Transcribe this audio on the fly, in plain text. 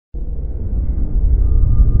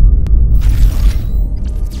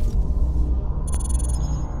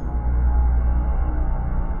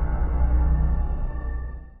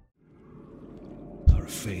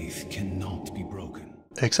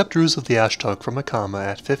Accept RUSE of the ASHTONGUE from AKAMA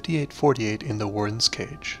at 5848 in the Warden's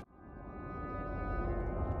Cage.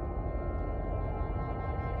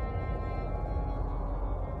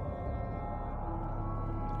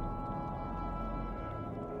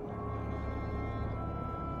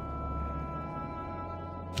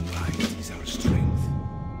 Light is our strength.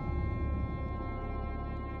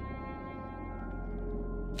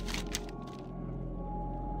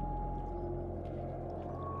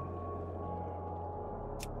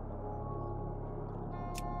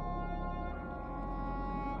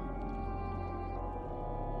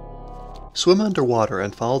 Swim underwater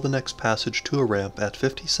and follow the next passage to a ramp at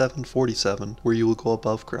 5747 where you will go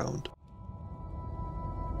above ground.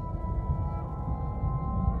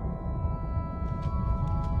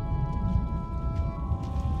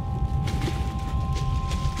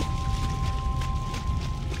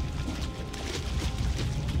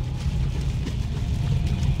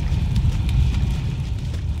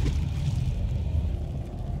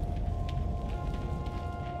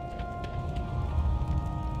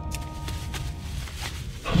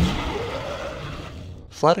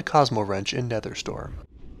 Fly to Cosmowrench in NETHERSTORM.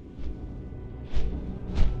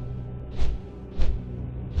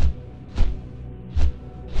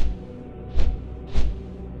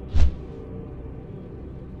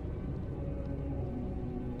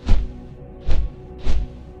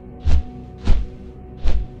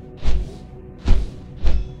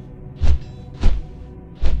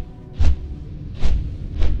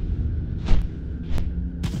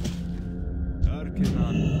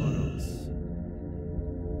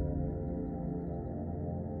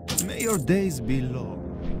 May your days be long.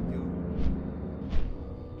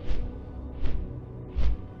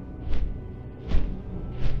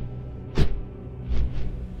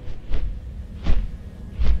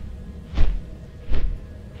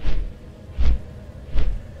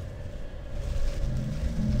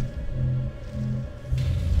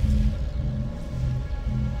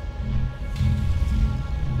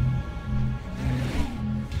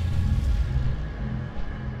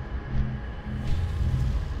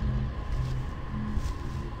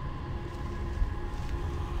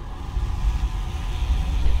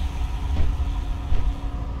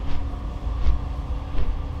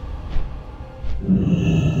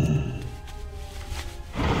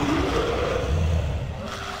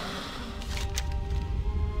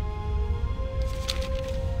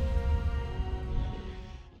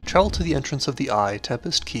 Travel to the entrance of the Eye,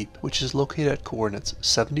 Tempest Keep, which is located at coordinates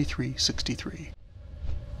 7363.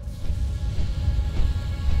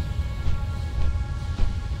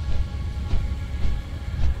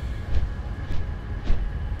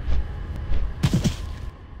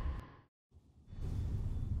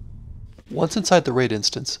 Once inside the raid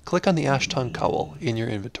instance, click on the ASTONGUE COWL in your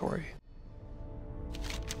inventory.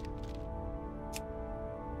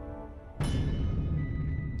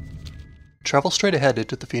 Travel straight ahead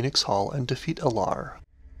into the Phoenix Hall and defeat Aldor.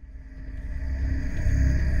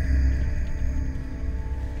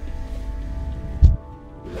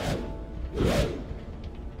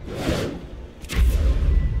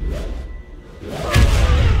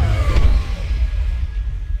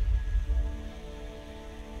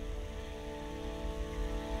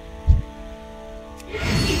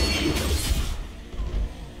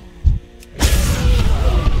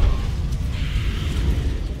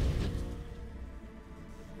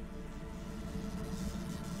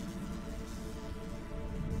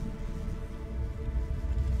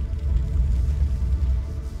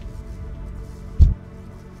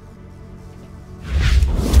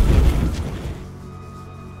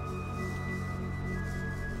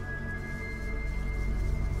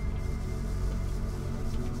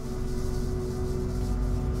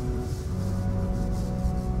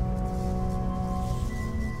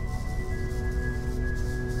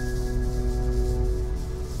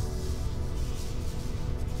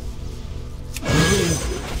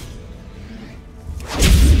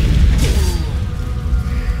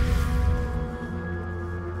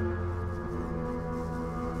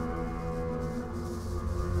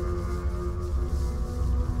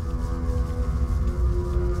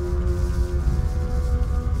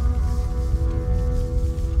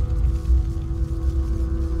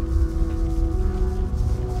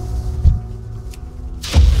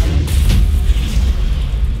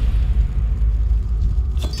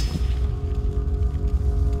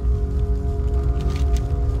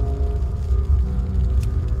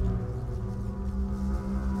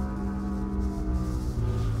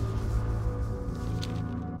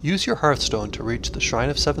 Use your Hearthstone to reach the Shrine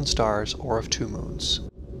of 7 Stars or of 2 Moons.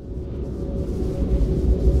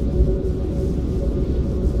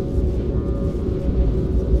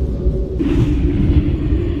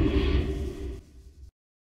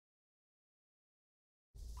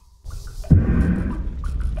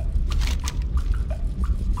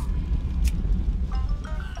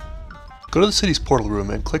 Go to the city's portal room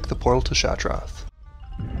and click the portal to Shattrath.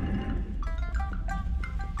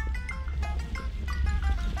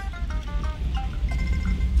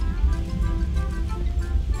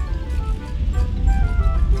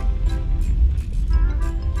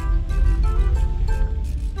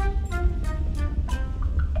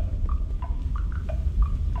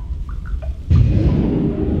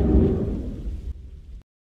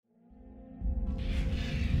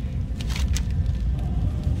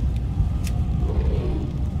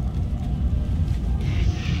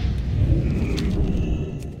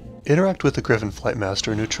 Interact with the Griffin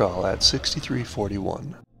Flightmaster Neutral at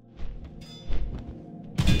 6341.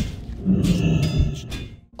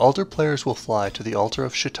 Aldor players will fly to the Altar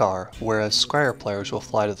of Sha'tar, whereas Scryer players will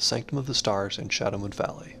fly to the Sanctum of the Stars in Shadowmoon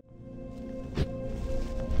Valley.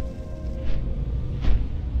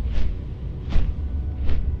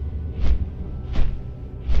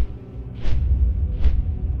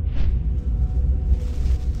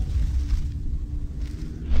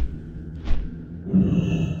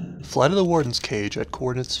 Fly to the Warden's cage at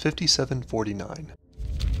coordinates 5749.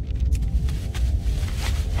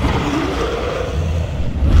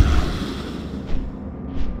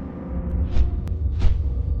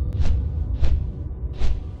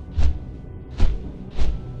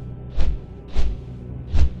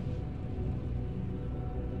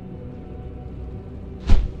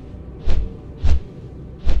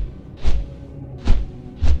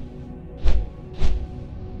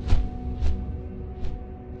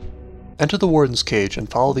 Enter the Warden's cage and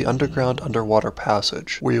follow the underground underwater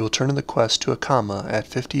passage, where you will turn in the quest to AKAMA at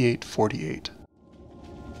 5848.